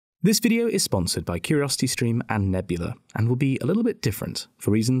This video is sponsored by CuriosityStream and Nebula, and will be a little bit different, for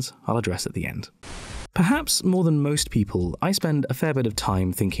reasons I'll address at the end. Perhaps more than most people, I spend a fair bit of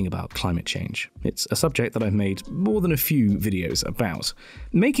time thinking about climate change. It's a subject that I've made more than a few videos about.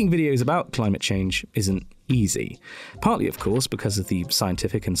 Making videos about climate change isn't easy. Partly, of course, because of the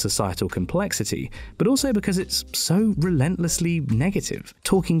scientific and societal complexity, but also because it's so relentlessly negative,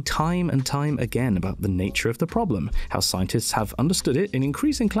 talking time and time again about the nature of the problem, how scientists have understood it in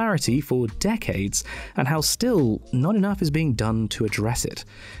increasing clarity for decades, and how still not enough is being done to address it,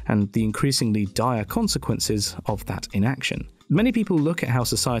 and the increasingly dire consequences of that inaction. Many people look at how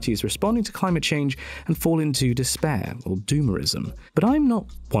society is responding to climate change and fall into despair or doomerism, but I'm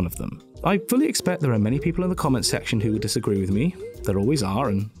not one of them. I fully expect there are many people in the comments section who will disagree with me. There always are,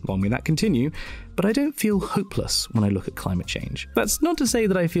 and long may that continue, but I don't feel hopeless when I look at climate change. That's not to say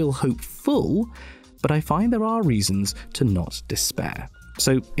that I feel hopeful, but I find there are reasons to not despair.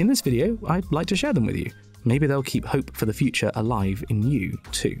 So in this video, I'd like to share them with you. Maybe they'll keep hope for the future alive in you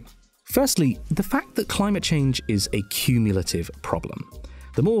too. Firstly, the fact that climate change is a cumulative problem.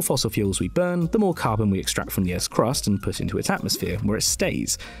 The more fossil fuels we burn, the more carbon we extract from the Earth's crust and put into its atmosphere, where it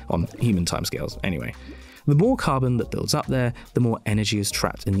stays, on human timescales anyway. The more carbon that builds up there, the more energy is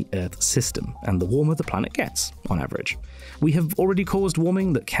trapped in the Earth's system, and the warmer the planet gets, on average. We have already caused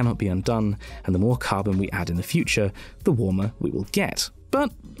warming that cannot be undone, and the more carbon we add in the future, the warmer we will get.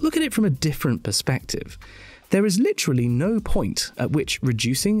 But look at it from a different perspective. There is literally no point at which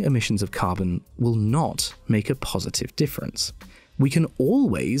reducing emissions of carbon will not make a positive difference. We can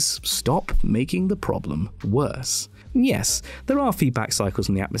always stop making the problem worse. Yes, there are feedback cycles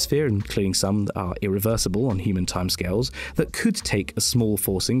in the atmosphere, including some that are irreversible on human timescales, that could take a small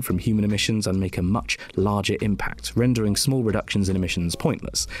forcing from human emissions and make a much larger impact, rendering small reductions in emissions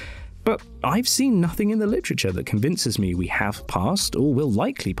pointless. But I've seen nothing in the literature that convinces me we have passed, or will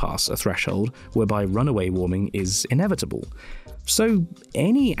likely pass, a threshold whereby runaway warming is inevitable. So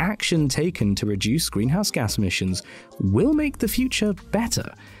any action taken to reduce greenhouse gas emissions will make the future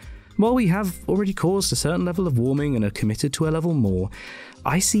better. While we have already caused a certain level of warming and are committed to a level more,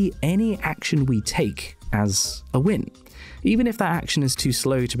 I see any action we take as a win. Even if that action is too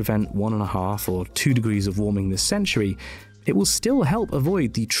slow to prevent 1.5 or 2 degrees of warming this century, it will still help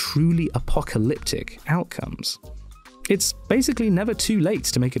avoid the truly apocalyptic outcomes. It's basically never too late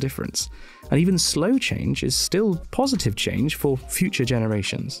to make a difference, and even slow change is still positive change for future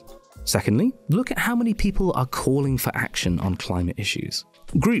generations. Secondly, look at how many people are calling for action on climate issues.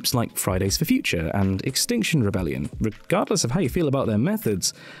 Groups like Fridays for Future and Extinction Rebellion, regardless of how you feel about their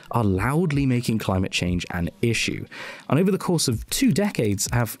methods, are loudly making climate change an issue, and over the course of 2 decades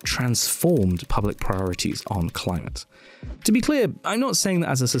have transformed public priorities on climate. To be clear, I'm not saying that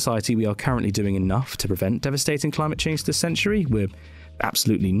as a society we are currently doing enough to prevent devastating climate change this century. We're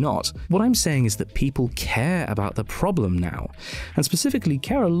absolutely not. What I'm saying is that people care about the problem now, and specifically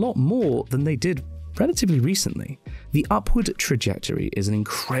care a lot more than they did relatively recently. The upward trajectory is an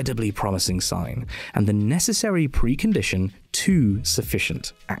incredibly promising sign, and the necessary precondition to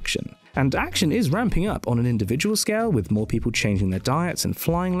sufficient action. And action is ramping up on an individual scale, with more people changing their diets and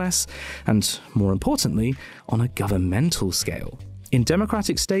flying less, and more importantly, on a governmental scale. In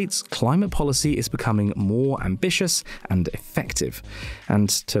democratic states, climate policy is becoming more ambitious and effective. And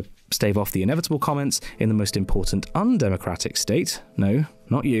to stave off the inevitable comments, in the most important undemocratic state, no,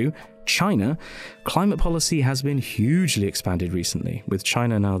 not you, China, climate policy has been hugely expanded recently, with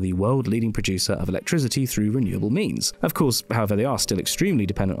China now the world-leading producer of electricity through renewable means. Of course, however, they are still extremely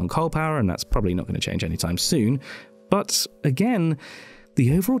dependent on coal power, and that's probably not going to change anytime soon. But again,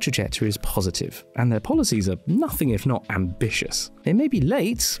 the overall trajectory is positive, and their policies are nothing if not ambitious. It may be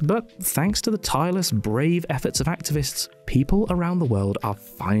late, but thanks to the tireless, brave efforts of activists, people around the world are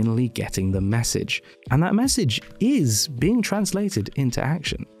finally getting the message. And that message is being translated into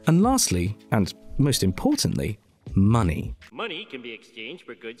action. And lastly, and most importantly, money. Money can be exchanged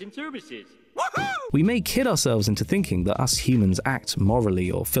for goods and services. We may kid ourselves into thinking that us humans act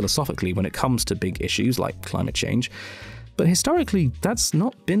morally or philosophically when it comes to big issues like climate change, but historically, that's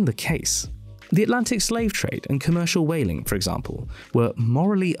not been the case. The Atlantic slave trade and commercial whaling, for example, were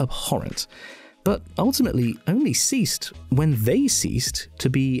morally abhorrent, but ultimately only ceased when they ceased to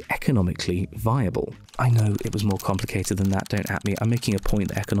be economically viable. I know it was more complicated than that, don't at me. I'm making a point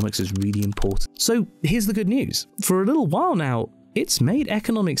that economics is really important. So here's the good news. For a little while now, it's made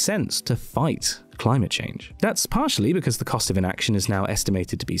economic sense to fight climate change. That's partially because the cost of inaction is now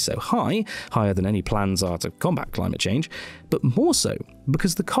estimated to be so high, higher than any plans are to combat climate change, but more so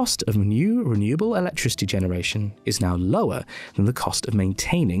because the cost of new renewable electricity generation is now lower than the cost of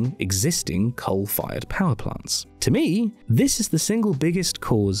maintaining existing coal-fired power plants. To me, this is the single biggest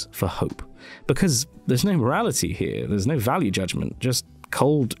cause for hope, because there's no morality here, there's no value judgment, just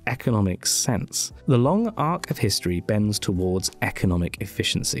cold economic sense. The long arc of history bends towards economic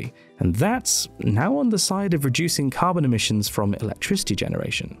efficiency, and that's now on the side of reducing carbon emissions from electricity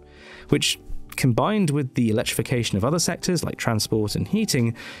generation, which, combined with the electrification of other sectors like transport and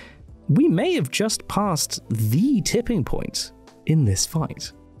heating, we may have just passed the tipping point in this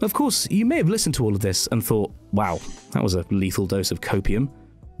fight. Of course, you may have listened to all of this and thought, wow, that was a lethal dose of copium.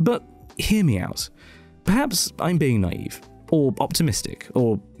 But hear me out. Perhaps I'm being naive, or optimistic,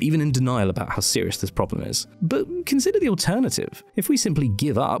 or even in denial about how serious this problem is. But consider the alternative. If we simply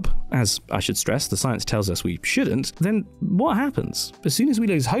give up, as I should stress the science tells us we shouldn't, then what happens? As soon as we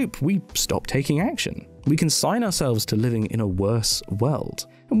lose hope, we stop taking action. We consign ourselves to living in a worse world.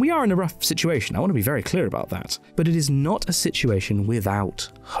 And we are in a rough situation, I want to be very clear about that. But it is not a situation without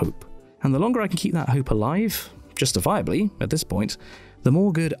hope. And the longer I can keep that hope alive, justifiably at this point, the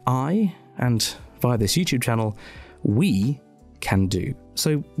more good I, and via this YouTube channel, we can do.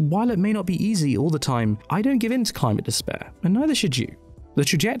 So while it may not be easy all the time, I don't give in to climate despair, and neither should you. The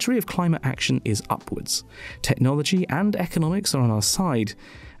trajectory of climate action is upwards. Technology and economics are on our side,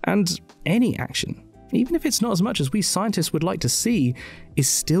 and any action, even if it's not as much as we scientists would like to see, is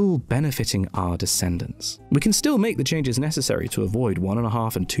still benefiting our descendants. We can still make the changes necessary to avoid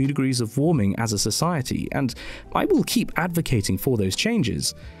 1.5 and 2 degrees of warming as a society, and I will keep advocating for those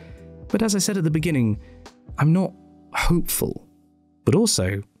changes. But as I said at the beginning, I'm not hopeful, but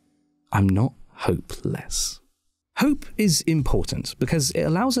also I'm not hopeless. Hope is important because it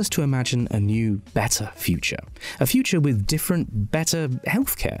allows us to imagine a new, better future. A future with different, better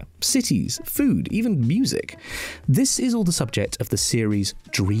healthcare, cities, food, even music. This is all the subject of the series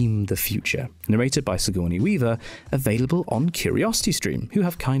Dream the Future, narrated by Sigourney Weaver, available on CuriosityStream, who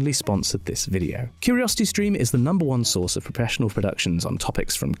have kindly sponsored this video. CuriosityStream is the #1 source of professional productions on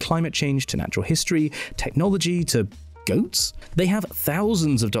topics from climate change to natural history, technology to goats? They have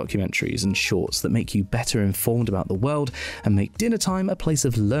thousands of documentaries and shorts that make you better informed about the world and make dinner time a place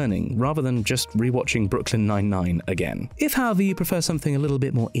of learning rather than just rewatching Brooklyn Nine-Nine again. If, however, you prefer something a little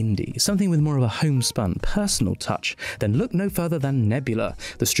bit more indie, something with more of a homespun, personal touch, then look no further than Nebula,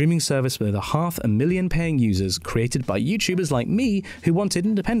 the streaming service with over 500,000 paying users created by YouTubers like me who wanted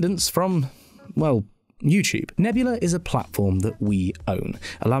independence from, well, YouTube. Nebula is a platform that we own,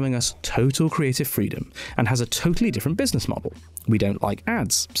 allowing us total creative freedom, and has a totally different business model. We don't like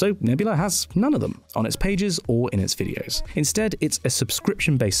ads, so Nebula has none of them on its pages or in its videos. Instead, it's a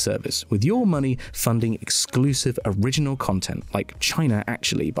subscription-based service with your money funding exclusive original content like China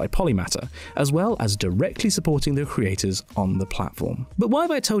Actually by Polymatter, as well as directly supporting the creators on the platform. But why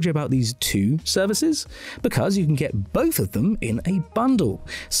have I told you about these two services? Because you can get both of them in a bundle.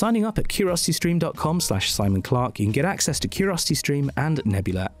 Signing up at curiositystream.com/Simon Clark, you can get access to CuriosityStream and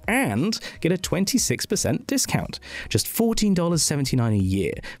Nebula and get a 26% discount. Just $14.79 a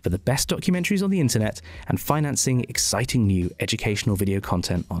year for the best documentaries on the internet and financing exciting new educational video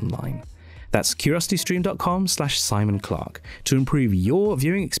content online. That's curiositystream.com/Simon Clark to improve your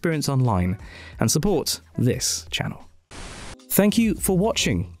viewing experience online and support this channel. Thank you for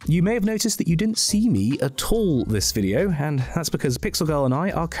watching. You may have noticed that you didn't see me at all this video, and that's because Pixel Girl and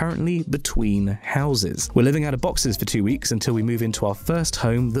I are currently between houses. We're living out of boxes for 2 weeks until we move into our first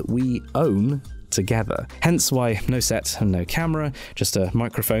home that we own together. Hence why no set and no camera, just a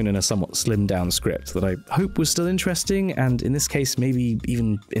microphone and a somewhat slimmed down script that I hope was still interesting and in this case maybe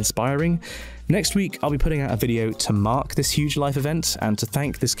even inspiring. Next week I'll be putting out a video to mark this huge life event and to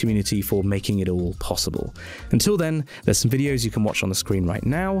thank this community for making it all possible. Until then, there's some videos you can watch on the screen right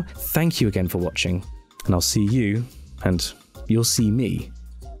now. Thank you again for watching, and I'll see you, and you'll see me,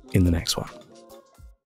 in the next one.